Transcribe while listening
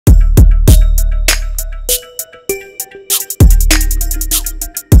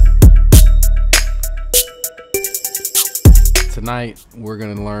tonight we're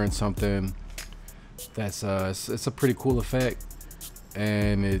gonna learn something that's it's a pretty cool effect,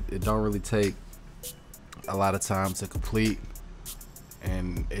 and it don't really take a lot of time to complete,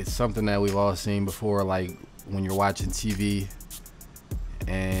 and it's something that we've all seen before, like when you're watching TV,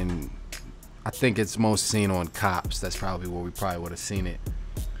 and I think it's most seen on Cops. That's probably where we probably would have seen it.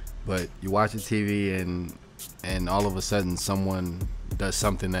 But you watch a TV and all of a sudden someone does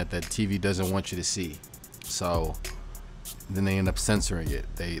something that the TV doesn't want you to see. So then they end up censoring it.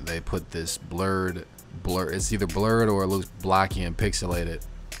 They put this blur. It's either blurred or it looks blocky and pixelated.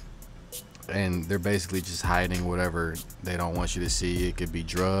 And they're basically just hiding whatever they don't want you to see. It could be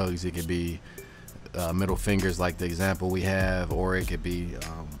drugs. It could be middle fingers, like the example we have, or it could be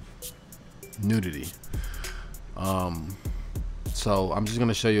nudity. So I'm just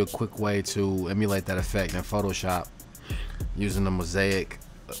gonna show you a quick way to emulate that effect in Photoshop using the mosaic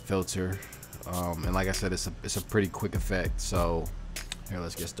filter, and like I said, it's a pretty quick effect. So here,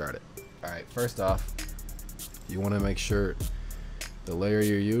 let's get started. All right, first off, you want to make sure the layer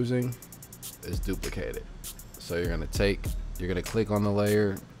you're using is duplicated. So you're gonna click on the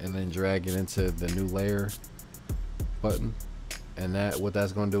layer and then drag it into the new layer button, and what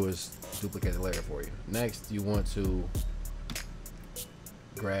that's gonna do is duplicate the layer for you. Next, you want to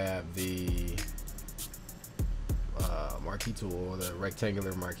grab the marquee tool, the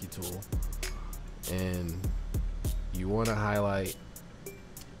rectangular marquee tool, and you want to highlight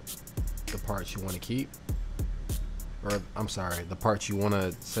the parts you want to keep, or I'm sorry, the parts you want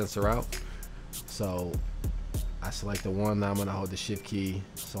to censor out. So I select the one. Now I'm going to hold the shift key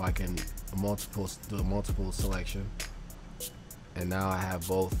so I can do a multiple selection, and now I have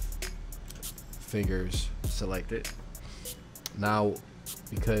both fingers selected. Now,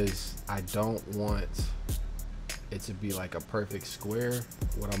 because I don't want it to be like a perfect square,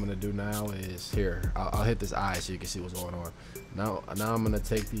 what I'm gonna do now is, here, I'll hit this eye so you can see what's going on. Now I'm gonna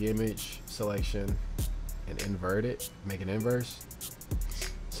take the image selection and invert it, make an inverse.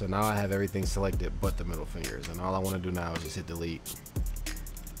 So now I have everything selected but the middle fingers, and all I want to do now is just hit delete.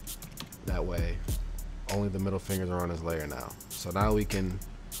 That way only the middle fingers are on this layer now. So now we can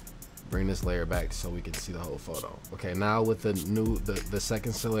bring this layer back so we can see the whole photo. Okay, now with the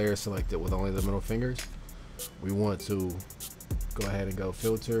second layer selected with only the middle fingers, we want to go ahead and go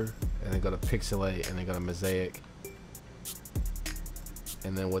filter, and then go to pixelate, and then go to mosaic.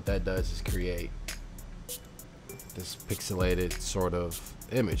 And then what that does is create this pixelated sort of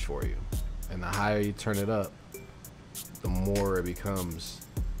image for you. And the higher you turn it up, the more it becomes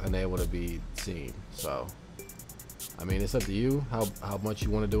unable to be seen. So I mean, it's up to you how much you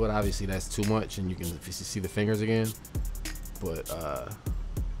want to do it. Obviously that's too much, and you can see the fingers again, but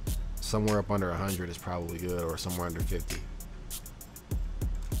somewhere up under 100 is probably good, or somewhere under 50.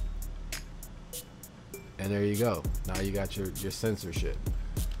 And there you go. Now you got your censorship.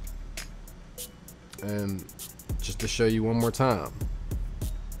 And just to show you one more time,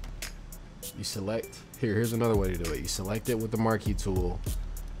 you select, here's another way to do it. You select it with the marquee tool,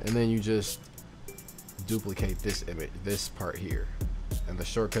 and then you just duplicate this image, this part here. And the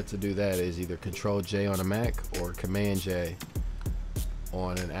shortcut to do that is either Control J on a Mac or Command J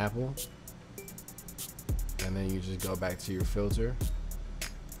on an Apple. And then you just go back to your filter.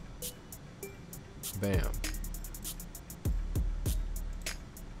 Bam.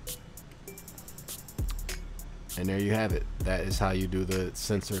 And there you have it. That is how you do the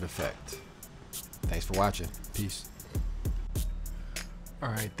censored effect. Thanks for watching. Peace.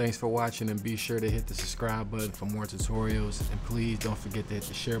 Alright, thanks for watching, and be sure to hit the subscribe button for more tutorials, and please don't forget to hit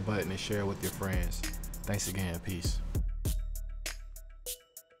the share button and share it with your friends. Thanks again. Peace.